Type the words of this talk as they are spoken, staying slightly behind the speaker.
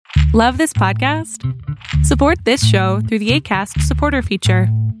Love this podcast? Support this show through the Acast supporter feature.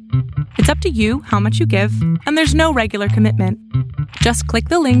 It's up to you how much you give, and there's no regular commitment. Just click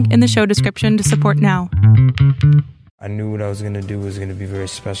the link in the show description to support now. I knew what I was going to do was going to be very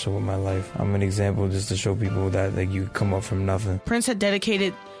special with my life. I'm an example just to show people that you come up from nothing. Prince had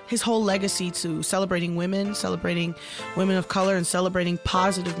dedicated his whole legacy to celebrating women of color, and celebrating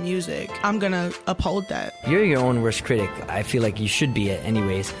positive music. I'm going to uphold that. You're your own worst critic. I feel like you should be it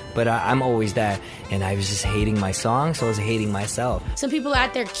anyways, but I'm always that. And I was just hating my song, so I was hating myself. Some people are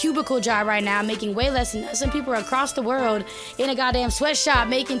at their cubicle job right now making way less than us. Some people are across the world in a goddamn sweatshop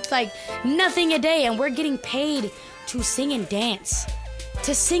making like nothing a day, and we're getting paid to sing and dance.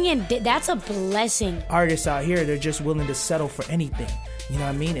 To sing and that's a blessing. Artists out here, they're just willing to settle for anything. You know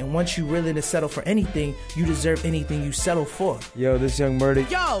what I mean? And once you're willing to settle for anything, you deserve anything you settle for. Yo, this Young Murdy.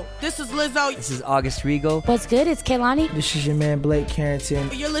 Yo, this is Lizzo. This is August Rigo. What's good? It's Kehlani. This is your man Blake Carrington.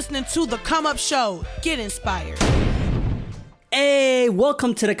 You're listening to The Come Up Show. Get inspired. Hey,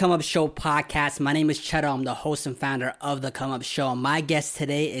 welcome to the Come Up Show podcast. My name is Cheto. I'm the host and founder of the Come Up Show. My guest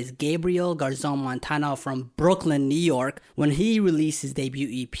today is Gabriel Garzon-Montano from Brooklyn, New York. When he released his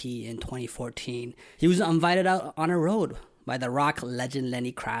debut EP in 2014, he was invited out on a road by the rock legend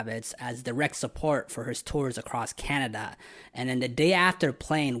Lenny Kravitz as direct support for his tours across Canada. And then the day after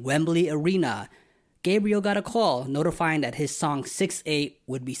playing Wembley Arena, Gabriel got a call notifying that his song 6'8"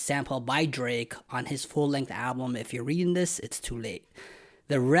 would be sampled by Drake on his full-length album. If you're reading this, it's too late.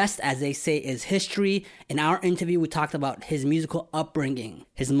 The rest, as they say, is history. In our interview, we talked about his musical upbringing.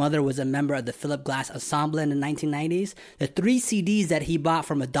 His mother was a member of the Philip Glass Ensemble in the 1990s, the 3 CDs that he bought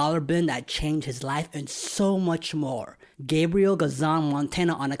from a dollar bin that changed his life, and so much more. Gabriel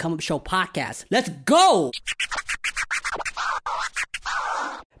Garzon-Montano on the Come Up Show podcast. Let's go!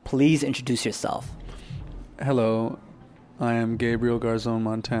 Please introduce yourself. Hello, I am Gabriel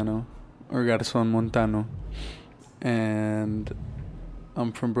Garzon-Montano, or Garzon-Montano, and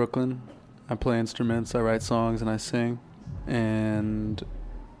I'm from Brooklyn. I play instruments, I write songs, and I sing, and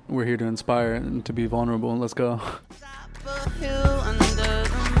we're here to inspire and to be vulnerable. Let's go.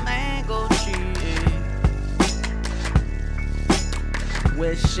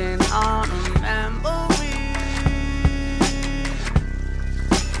 Wishing on a memory,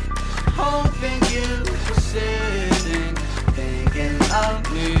 hoping you were sitting, thinking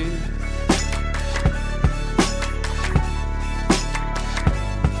of me.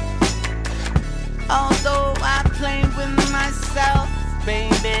 Although I played with myself,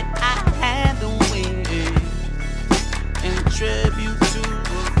 baby, I had to win. In tribute to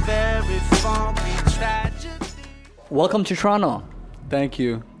a very funky tragedy. Welcome to Toronto. Thank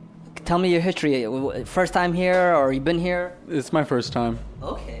you. Tell me your history. First time here, or you been here? It's my first time.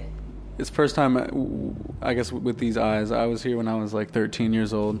 Okay. It's first time, I guess, with these eyes. I was here when I was like 13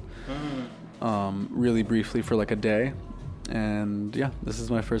 years old, really briefly for like a day. And yeah, this is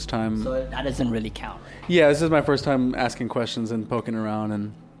my first time. So that doesn't really count, right? Yeah, this is my first time asking questions and poking around,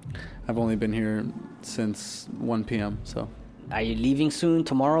 and I've only been here since 1 p.m., so. Are you leaving soon,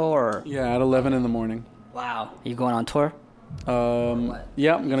 tomorrow, or? Yeah, at 11 in the morning. Wow. You going on tour?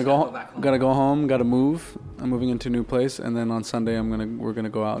 Yeah, I'm gonna go home. Gotta move. I'm moving into a new place, and then on Sunday we're gonna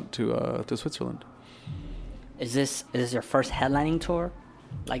go out to Switzerland. Is this your first headlining tour,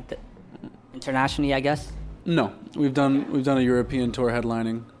 like internationally, I guess? No, we've done a European tour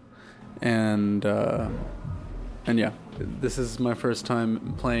headlining, and yeah, this is my first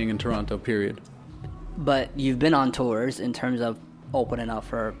time playing in Toronto. Period. But you've been on tours in terms of opening up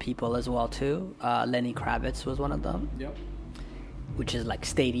for people as well too. Lenny Kravitz was one of them. Yep. Which is like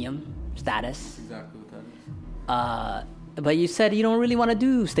stadium status. Exactly what that is. But you said you don't really want to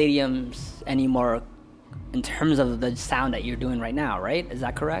do stadiums anymore in terms of the sound that you're doing right now, right? Is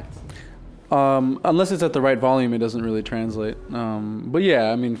that correct? Unless it's at the right volume, it doesn't really translate. But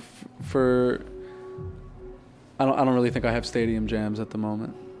yeah, I mean, I don't really think I have stadium jams at the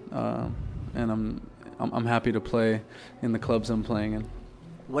moment, and I'm happy to play in the clubs I'm playing in.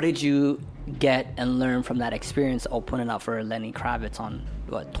 What did you get and learn from that experience opening up for Lenny Kravitz on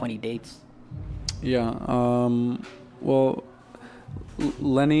 20 dates? Yeah, well,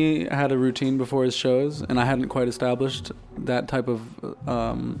 Lenny had a routine before his shows, and I hadn't quite established that type of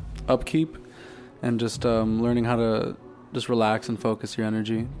upkeep, and just learning how to just relax and focus your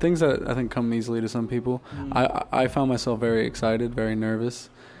energy. Things that I think come easily to some people. I found myself very excited, very nervous,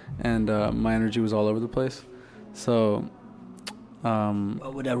 and my energy was all over the place. So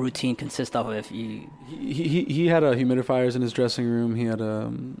what would a routine consist of if you... He had humidifiers in his dressing room. He had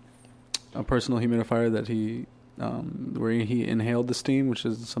a personal humidifier that where he inhaled the steam, which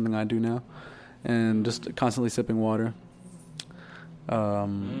is something I do now, and just constantly sipping water.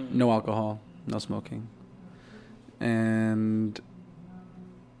 No alcohol, no smoking, and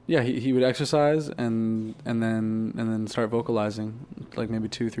yeah, he would exercise and then start vocalizing like maybe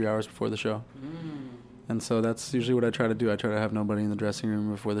 2-3 hours before the show. And so that's usually what I try to do. I try to have nobody in the dressing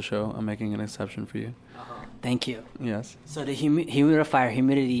room before the show. I'm making an exception for you. Thank you. Yes. So the humidifier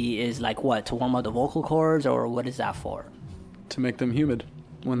humidity is like what? To warm up the vocal cords, or what is that for? To make them humid.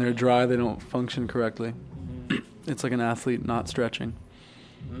 When they're dry, they don't function correctly. It's like an athlete not stretching.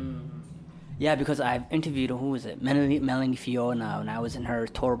 Yeah, because I've interviewed, who was it? Melanie Fiona, when I was in her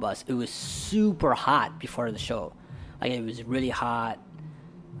tour bus. It was super hot before the show. Like, it was really hot.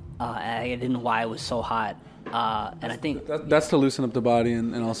 I didn't know why it was so hot. And I think... That's to loosen up the body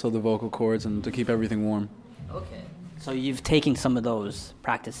and also the vocal cords and to keep everything warm. Okay. So you've taken some of those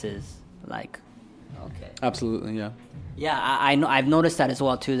practices, like... Okay. Absolutely, yeah. Yeah, I know. I've noticed that as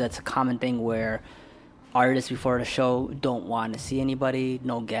well, too. That's a common thing where artists before the show don't want to see anybody,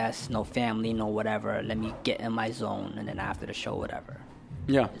 no guests, no family, no whatever. Let me get in my zone, and then after the show, whatever.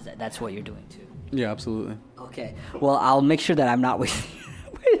 Yeah. That's what you're doing, too. Yeah, absolutely. Okay. Well, I'll make sure that I'm not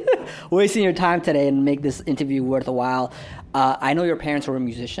wasting your time today and make this interview worth a while. I know your parents were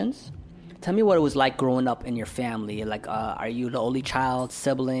musicians. Tell me what it was like growing up in your family. Like, are you the only child,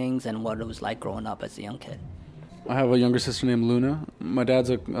 siblings, and what it was like growing up as a young kid? I have a younger sister named Luna. My dad's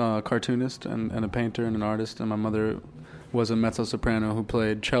a cartoonist and a painter and an artist, and my mother was a mezzo-soprano who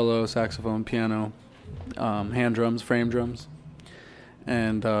played cello, saxophone, piano, hand drums, frame drums.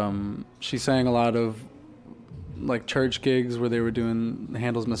 And she sang a lot of like church gigs where they were doing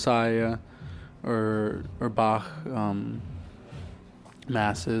Handel's Messiah or Bach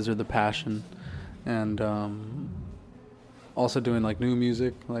masses or the Passion, and also doing like new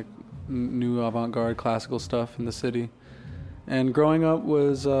music, like new avant-garde classical stuff in the city. And growing up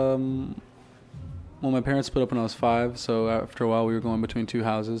was my parents split up when I was 5, so after a while we were going between 2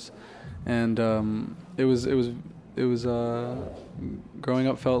 houses, and it was growing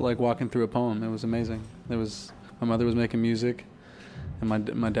up felt like walking through a poem. It was amazing. My mother was making music, and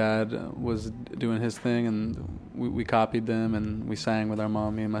my dad was doing his thing, and we copied them, and we sang with our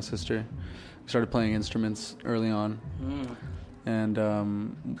mom, me and my sister. We started playing instruments early on.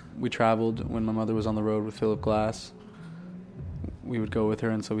 And we traveled when my mother was on the road with Philip Glass. We would go with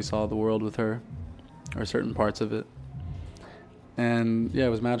her, and so we saw the world with her, or certain parts of it. And yeah, it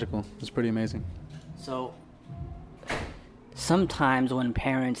was magical. It was pretty amazing. So sometimes when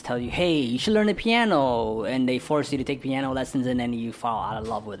parents tell you, hey, you should learn the piano, and they force you to take piano lessons, and then you fall out of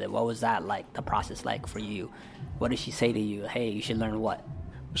love with it, what was that like, the process like for you? What did she say to you? Hey, you should learn what?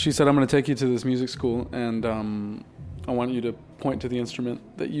 She said, I'm going to take you to this music school, and I want you to point to the instrument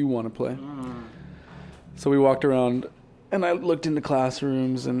that you want to play. So we walked around, and I looked into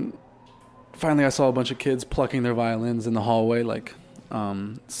classrooms, and finally I saw a bunch of kids plucking their violins in the hallway, like,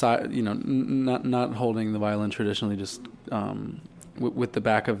 not holding the violin traditionally, just with the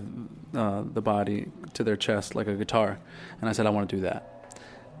back of the body to their chest like a guitar. And I said, I want to do that.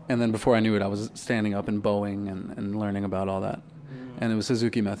 And then before I knew it, I was standing up and bowing and learning about all that. And it was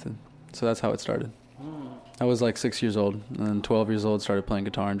Suzuki method. So that's how it started. I was like 6 years old, and then 12 years old, started playing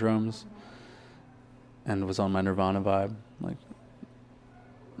guitar and drums, and was on my Nirvana vibe, like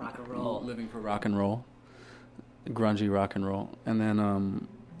rock and roll, living for rock and roll, grungy rock and roll. And then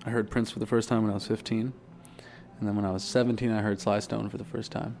I heard Prince for the first time when I was 15, and then when I was 17, I heard Sly Stone for the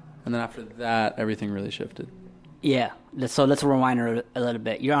first time, and then after that, everything really shifted. Yeah, so let's rewind a little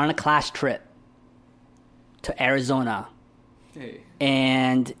bit. You're on a class trip to Arizona,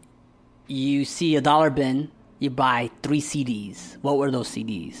 and you see a dollar bin, you buy 3 CDs. What were those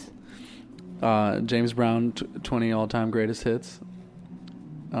CDs? James Brown, 20 all-time greatest hits,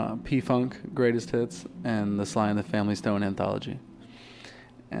 P-Funk greatest hits, and the Sly and the Family Stone anthology.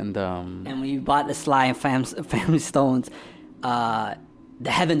 And when you bought the Sly and Family Stones, the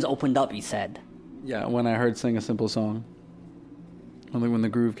heavens opened up, you said. Yeah, when I heard Sing a Simple Song, when the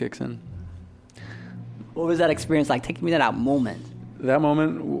groove kicks in. What was that experience like? Take me to that moment. That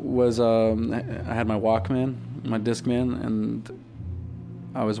moment was, I had my Walkman, my Discman, and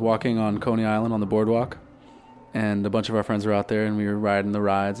I was walking on Coney Island on the boardwalk, and a bunch of our friends were out there, and we were riding the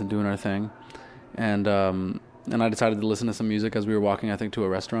rides and doing our thing. And I decided to listen to some music as we were walking, I think, to a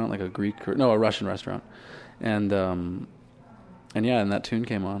restaurant, like a Russian restaurant. And that tune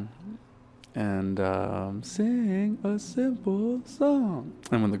came on. And sing a simple song.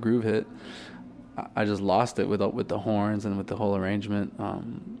 And when the groove hit, I just lost it with the horns and with the whole arrangement.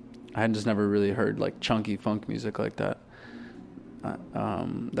 I had just never really heard like chunky funk music like that.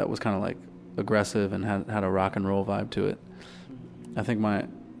 That was kind of like aggressive and had a rock and roll vibe to it. I think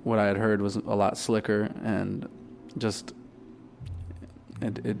what I had heard was a lot slicker and just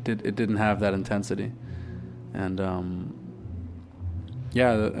it didn't have that intensity, and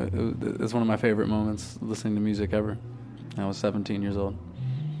it's one of my favorite moments listening to music ever. I was 17 years old.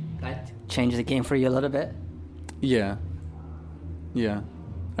 That changed the game for you a little bit? Yeah.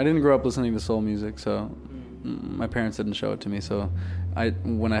 I didn't grow up listening to soul music, so my parents didn't show it to me. So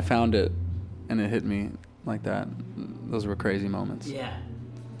when I found it and it hit me like that, those were crazy moments. Yeah.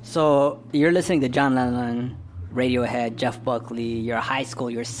 So you're listening to John Lennon, Radiohead, Jeff Buckley. You're high school.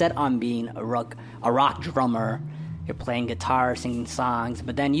 You're set on being a rock drummer. You're playing guitar, singing songs.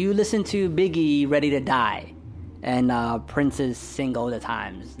 But then you listen to Biggie, Ready to Die, and Prince's Sing All the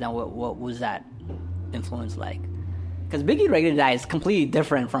Times. Now, what was that influence like? Because Biggie, Ready to Die is completely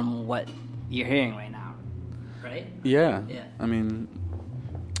different from what you're hearing right now, right? Yeah. Yeah. I mean...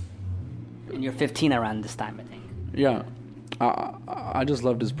 And you're 15 around this time, I think. Yeah. I just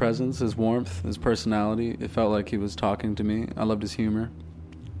loved his presence, his warmth, his personality. It felt like he was talking to me. I loved his humor.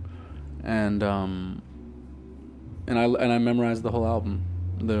 And I memorized the whole album,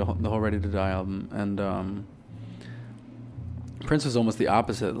 the whole Ready to Die album. And Prince was almost the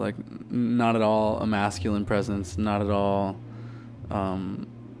opposite, like not at all a masculine presence, not at all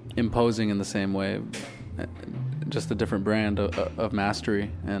imposing in the same way, just a different brand of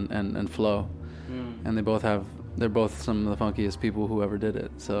mastery and flow. And they're both some of the funkiest people who ever did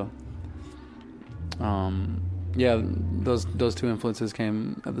it. So those two influences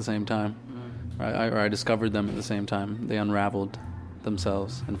came at the same time. I discovered them at the same time. They unraveled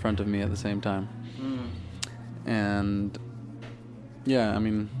themselves in front of me at the same time. And yeah, I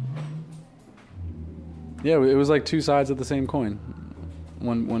mean, yeah, it was like two sides of the same coin.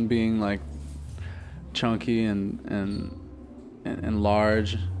 One being like chunky and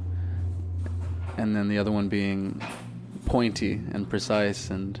large, and then the other one being pointy and precise,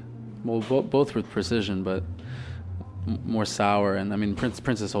 and well, both with precision, but more sour. And I mean,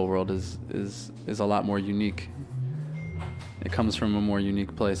 Prince's whole world is a lot more unique. It comes from a more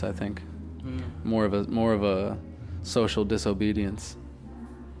unique place, I think. More of a social disobedience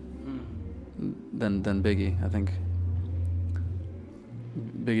than Biggie. I think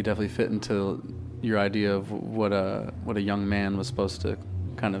Biggie definitely fit into your idea of what a young man was supposed to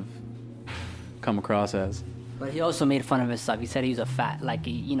kind of come across as. But he also made fun of himself. He said he was a fat, like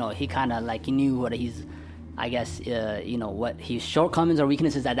he kind of like he knew what he's, I guess, what his shortcomings or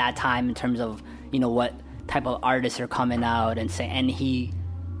weaknesses at that time in terms of what type of artists are coming out and say, and he,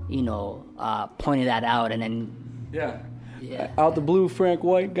 pointed that out, and then yeah. Out the blue, Frank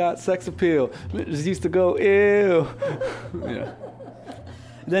White got sex appeal. Just used to go ew. Yeah.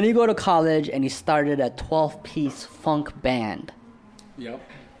 Then you go to college and you started a 12-piece funk band. Yep.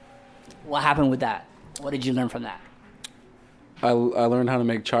 What happened with that? What did you learn from that? I learned how to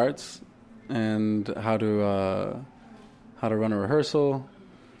make charts and how to run a rehearsal,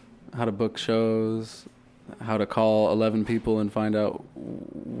 how to book shows, how to call 11 people and find out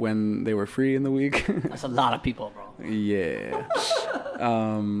when they were free in the week. That's a lot of people, bro. Yeah.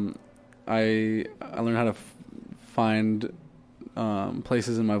 I learned how to find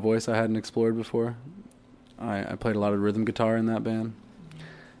places in my voice I hadn't explored before. I played a lot of rhythm guitar in that band,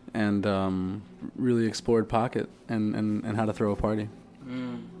 and really explored pocket and how to throw a party.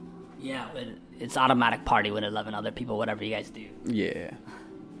 Yeah, it's automatic party with 11 other people, whatever you guys do. Yeah.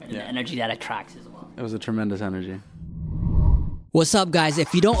 And the energy that attracts as well. It was a tremendous energy. What's up, guys?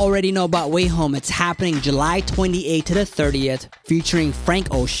 If you don't already know about Way Home, it's happening July 28th to the 30th, featuring Frank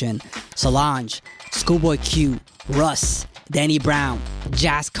Ocean, Solange, Schoolboy Q, Russ, Danny Brown,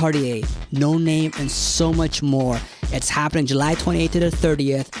 Jazz Cartier, No Name, and so much more. It's happening July 28th to the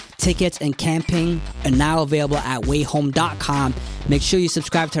 30th. Tickets and camping are now available at wayhome.com. Make sure you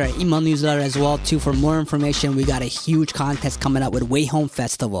subscribe to our email newsletter as well, too, for more information. We got a huge contest coming up with Way Home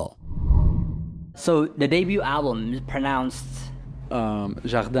Festival. So the debut album is pronounced...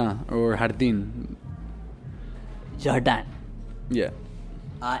 Jardin or Jardin. Jardin. Yeah.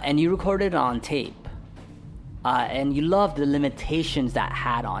 And you recorded it on tape. And you loved the limitations that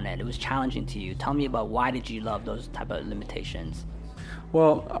had on it. It was challenging to you. Tell me about why did you love those type of limitations?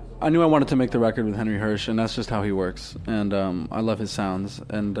 Well, I knew I wanted to make the record with Henry Hirsch, and that's just how he works. And I love his sounds.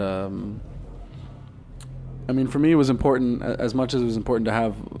 And I mean, for me, it was important, as much as it was important to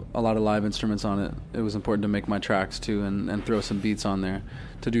have a lot of live instruments on it, it was important to make my tracks too and throw some beats on there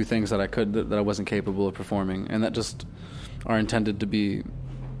to do things that I wasn't capable of performing, and that just are intended to be,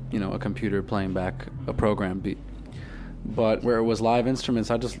 a computer playing back a program beat. But where it was live instruments,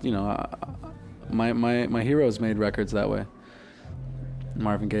 I just, my heroes made records that way.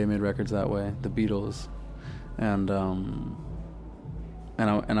 Marvin Gaye made records that way, the Beatles, and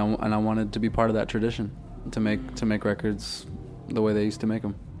I wanted to be part of that tradition. To make records the way they used to make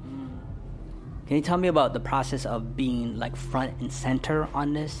them. Can you tell me about the process of being like front and center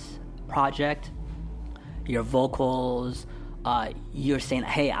on this project? Your vocals, you're saying,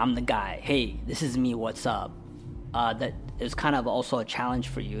 hey, I'm the guy. Hey, this is me, what's up? That is kind of also a challenge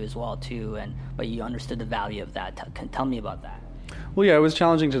for you as well, too, but you understood the value of that. Tell me about that. Well, yeah, it was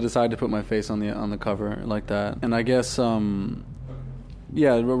challenging to decide to put my face on the cover like that. And I guess, writing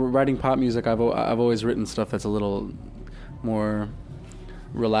pop music, I've always written stuff that's a little more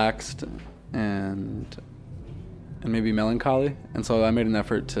relaxed and maybe melancholy. And so I made an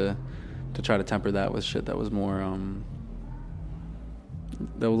effort to try to temper that with shit that was more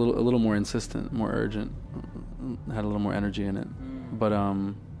that was a little more insistent, more urgent, had a little more energy in it. But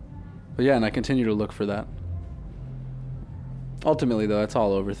yeah, and I continue to look for that. Ultimately, though, it's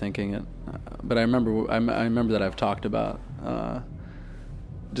all overthinking it. But I remember that I've talked about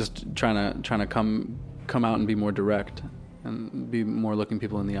just trying to come out and be more direct and be more looking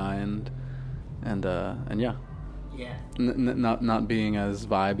people in the eye and yeah. Yeah. Not being as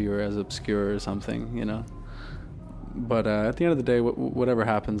vibey or as obscure or something, you know. But at the end of the day, whatever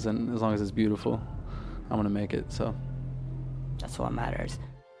happens, and as long as it's beautiful, I'm gonna make it. So that's what matters.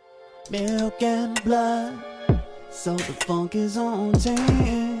 Milk and blood, so the funk is on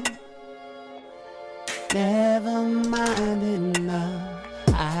 10. Never mind enough,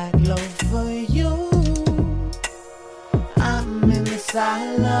 I glow for you. I'm in the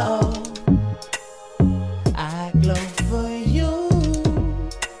silo. I glow for you.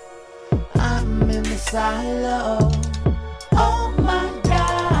 I'm in the silo. Oh my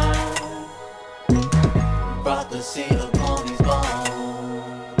God, brought the seed upon his bones.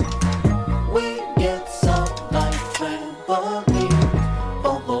 We get so like trampoline.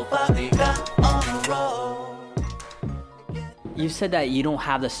 Bobo body got on the road. You said that you don't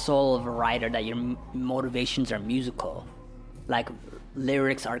have the soul of a writer, that your motivations are musical. Like,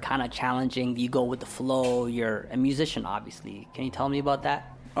 lyrics are kind of challenging. You go with the flow. You're a musician, obviously. Can you tell me about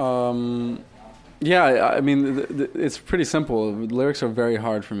that? Yeah, I mean, it's pretty simple. Lyrics are very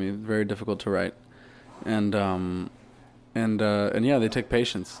hard for me, very difficult to write, and yeah, they take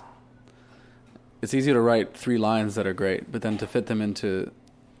patience. It's easy to write 3 lines that are great, but then to fit them into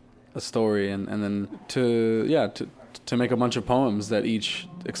a story, and then to make a bunch of poems that each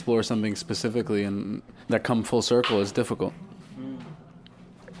explore something specifically and that come full circle is difficult.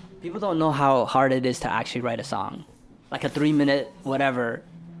 People don't know how hard it is to actually write a song. Like a 3-minute whatever.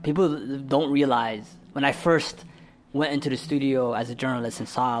 People don't realize. When I first went into the studio as a journalist and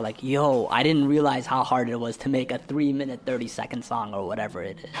saw, like, yo, I didn't realize how hard it was to make a 3-minute, 30-second song or whatever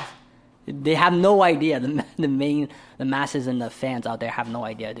it is. They have no idea. The masses and the fans out there have no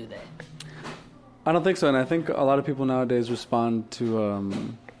idea, do they? I don't think so, and I think a lot of people nowadays respond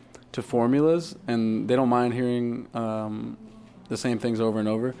to formulas, and they don't mind hearing the same things over and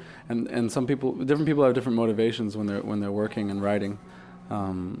over. And different people have different motivations when they're working and writing.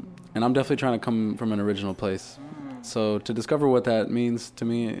 And I'm definitely trying to come from an original place. So to discover what that means to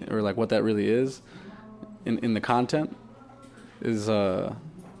me, or like what that really is in the content, is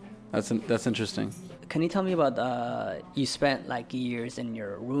that's interesting. Can you tell me about you spent like years in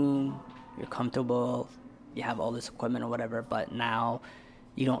your room, you're comfortable, you have all this equipment or whatever, but now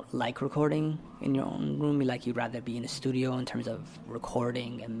you don't like recording in your own room? You'd rather be in a studio in terms of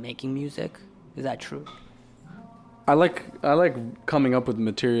recording and making music? Is that true? I like coming up with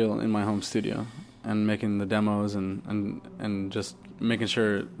material in my home studio and making the demos and just making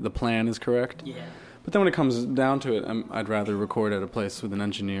sure the plan is correct. Yeah. But then when it comes down to it, I'd rather record at a place with an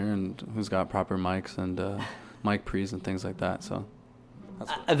engineer and who's got proper mics and mic pre's and things like that. So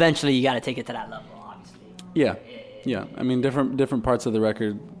eventually you got to take it to that level, obviously. Yeah. I mean, different parts of the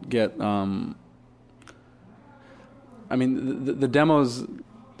record get. I mean, the demos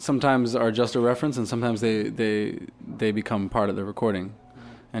sometimes are just a reference, and sometimes they become part of the recording,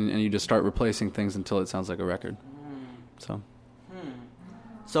 and you just start replacing things until it sounds like a record.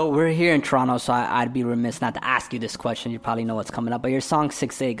 So we're here in Toronto, so I'd be remiss not to ask you this question. You probably know what's coming up, but your song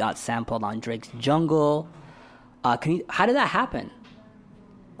 6'8" got sampled on Drake's Jungle. How did that happen?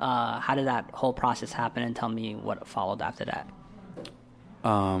 How did that whole process happen, and tell me what followed after that?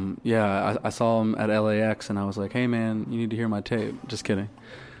 I saw him at LAX, and I was like, hey man, you need to hear my tape. Just kidding.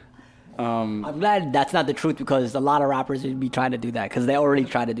 I'm glad that's not the truth, because a lot of rappers would be trying to do that, because they already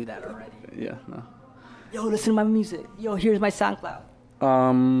tried to do that already. Yeah, no. Yo, listen to my music. Yo, here's my SoundCloud.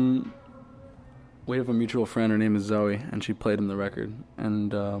 We have a mutual friend, her name is Zoe, and she played him the record,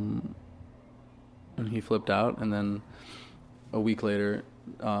 and he flipped out, and then a week later,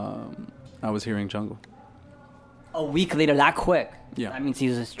 I was hearing Jungle. A week later, that quick? Yeah. That means he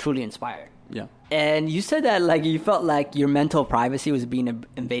was truly inspired. Yeah. And you said that like you felt like your mental privacy was being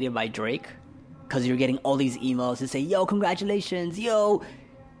invaded by Drake because you're getting all these emails to say, yo, congratulations, yo,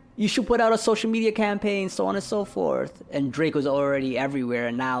 you should put out a social media campaign, so on and so forth. And Drake was already everywhere,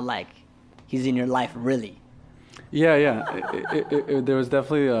 and now like he's in your life, really. Yeah. There was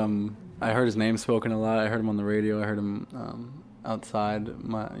definitely. I heard his name spoken a lot. I heard him on the radio. I heard him outside,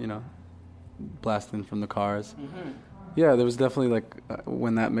 blasting from the cars. Mm-hmm. Yeah, there was definitely like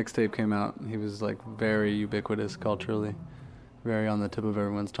when that mixtape came out, he was like very ubiquitous culturally, very on the tip of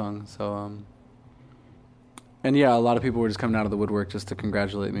everyone's tongue. So, and yeah, a lot of people were just coming out of the woodwork just to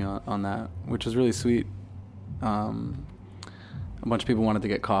congratulate me on that, which was really sweet. A bunch of people wanted to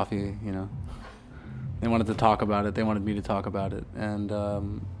get coffee, They wanted to talk about it. They wanted me to talk about it, and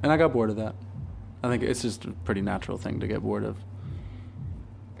I got bored of that. I think it's just a pretty natural thing to get bored of.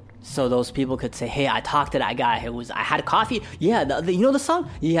 So those people could say, "Hey, I talked to that guy. I had coffee. Yeah, the song.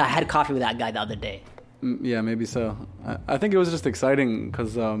 Yeah, I had coffee with that guy the other day." Yeah, maybe so. I think it was just exciting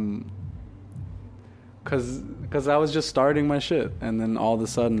because I was just starting my shit, and then all of a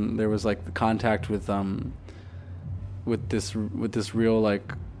sudden there was like the contact with this real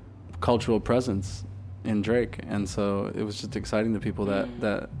like cultural presence in Drake, and so it was just exciting to people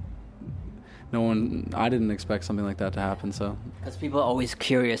that I didn't expect something like that to happen. So because people are always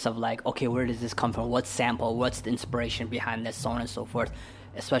curious of like, okay, where does this come from? What sample? What's the inspiration behind this, so on and so forth.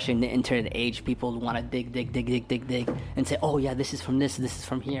 Especially in the internet age, people want to dig and say, oh yeah, this is from this is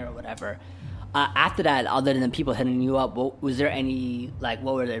from here, or whatever. After that, other than people hitting you up, was there any what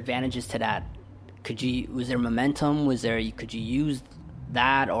were the advantages to that? Was there momentum? Could you use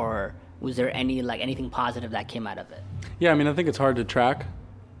that, or was there anything positive that came out of it? Yeah, I mean, I think it's hard to track.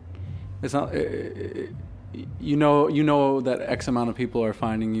 It's not, you know that X amount of people are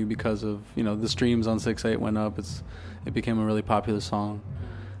finding you because of, the streams on 6/8 went up. It became a really popular song,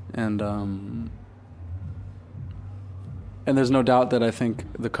 and there's no doubt that I think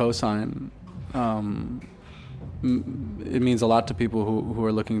the cosign, it means a lot to people who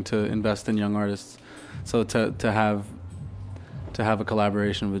are looking to invest in young artists. So to have a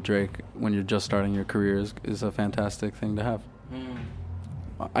collaboration with Drake when you're just starting your career is a fantastic thing to have.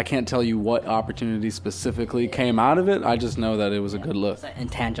 I can't tell you what opportunity specifically came out of it. I just know that it was a good look. It's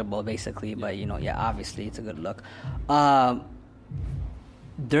intangible, basically, but obviously it's a good look.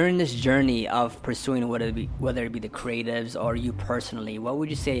 During this journey of pursuing whether it be the creatives or you personally, what would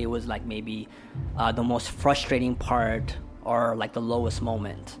you say was maybe the most frustrating part or the lowest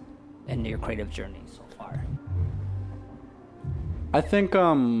moment in your creative journey so far? I think,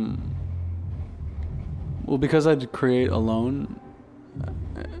 because I create alone,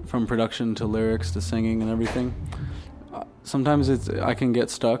 from production to lyrics to singing and everything, sometimes I can get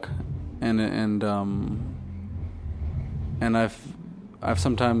stuck, and I've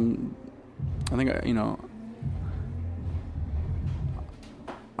sometimes, I think,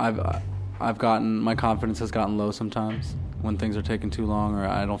 I've gotten, my confidence has gotten low sometimes when things are taking too long, or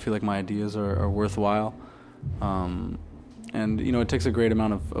I don't feel like my ideas are worthwhile. And it takes a great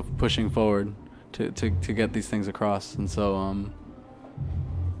amount of pushing forward to get these things across, and so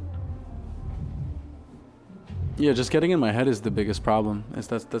just getting in my head is the biggest problem.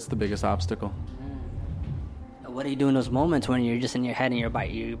 That's the biggest obstacle. What do you do in those moments when you're just in your head and you're by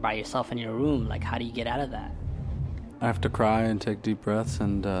yourself in your room? How do you get out of that? I have to cry and take deep breaths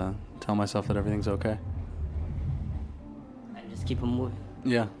and tell myself that everything's okay. And just keep on moving.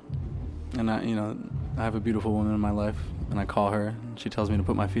 Yeah, and I have a beautiful woman in my life, and I call her, and she tells me to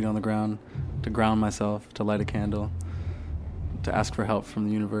put my feet on the ground, to ground myself, to light a candle, to ask for help from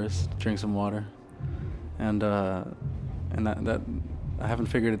the universe, to drink some water, and that I haven't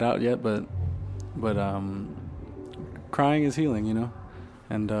figured it out yet, but crying is healing,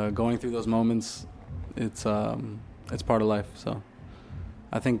 and going through those moments, it's part of life. So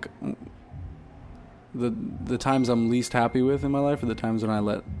I think the times I'm least happy with in my life are the times when I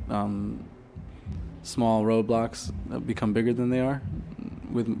let small roadblocks become bigger than they are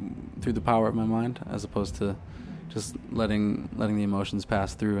through the power of my mind, as opposed to just letting the emotions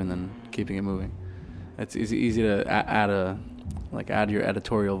pass through and then keeping it moving. It's easy to add your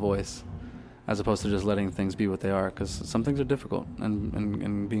editorial voice, as opposed to just letting things be what they are, because some things are difficult,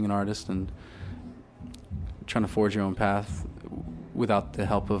 and being an artist and trying to forge your own path without the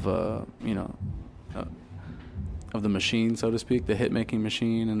help of of the machine, so to speak, the hit-making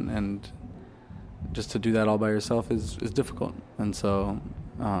machine, and just to do that all by yourself is difficult. And so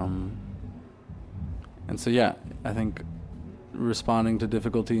yeah, I think responding to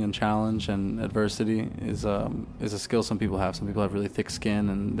difficulty and challenge and adversity is a skill some people have. Some people have really thick skin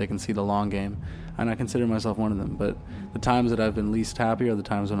and they can see the long game, and I consider myself one of them. But the times that I've been least happy are the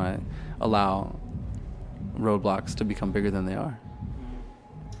times when I allow roadblocks to become bigger than they are.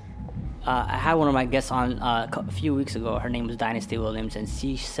 I had one of my guests on a few weeks ago. Her name was Dynasty Williams, and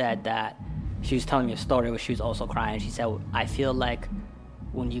she said that she was telling me a story where she was also crying. She said, I feel like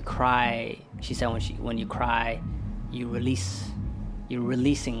when you cry, she said when you cry, you're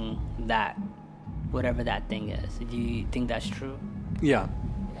releasing that, whatever that thing is. Do you think that's true? Yeah.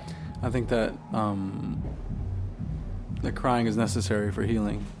 I think that that crying is necessary for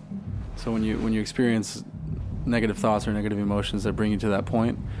healing. So when you experience negative thoughts or negative emotions that bring you to that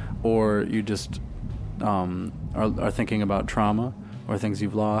point, or you just are thinking about trauma or things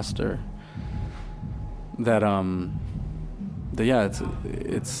you've lost, or that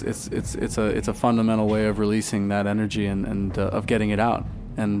it's a fundamental way of releasing that energy and of getting it out,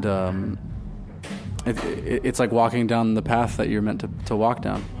 and it's like walking down the path that you're meant to walk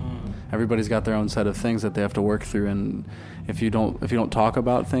down. Everybody's got their own set of things that they have to work through, and if you don't talk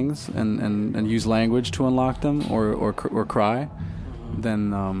about things and use language to unlock them or cry,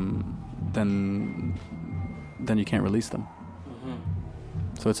 then you can't release them.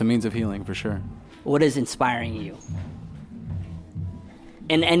 So it's a means of healing for sure. What is inspiring you?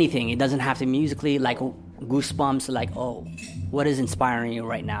 In anything, it doesn't have to be musically, like goosebumps, like, oh, what is inspiring you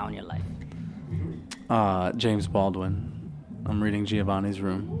right now in your life? James Baldwin. I'm reading Giovanni's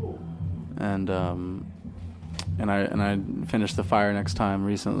Room, and I finished The Fire Next Time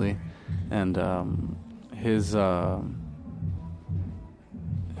recently, and his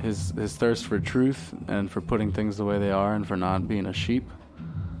thirst for truth and for putting things the way they are and for not being a sheep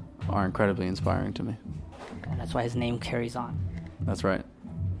are incredibly inspiring to me. Okay, that's why his name carries on. That's right.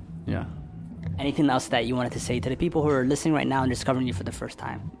 Yeah. Anything else that you wanted to say to the people who are listening right now and discovering you for the first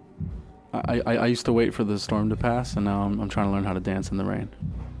time? I used to wait for the storm to pass, and now I'm trying to learn how to dance in the rain.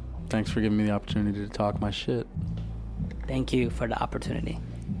 Thanks for giving me the opportunity to talk my shit. Thank you for the opportunity.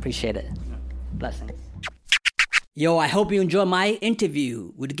 Appreciate it. Blessings. Yo, I hope you enjoyed my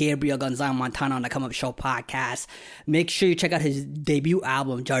interview with Gabriel Garzon-Montano on the Come Up Show podcast. Make sure you check out his debut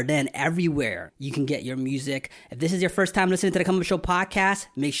album, Jardin, everywhere you can get your music. If this is your first time listening to the Come Up Show podcast,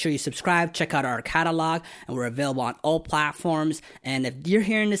 make sure you subscribe, check out our catalog, and we're available on all platforms. And if you're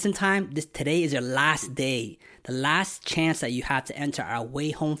hearing this in time, today is your last day. The last chance that you have to enter our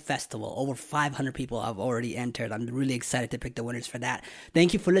Way Home Festival. Over 500 people have already entered. I'm really excited to pick the winners for that.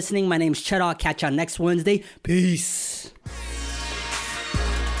 Thank you for listening. My name is Chet. I'll catch y'all next Wednesday. Peace.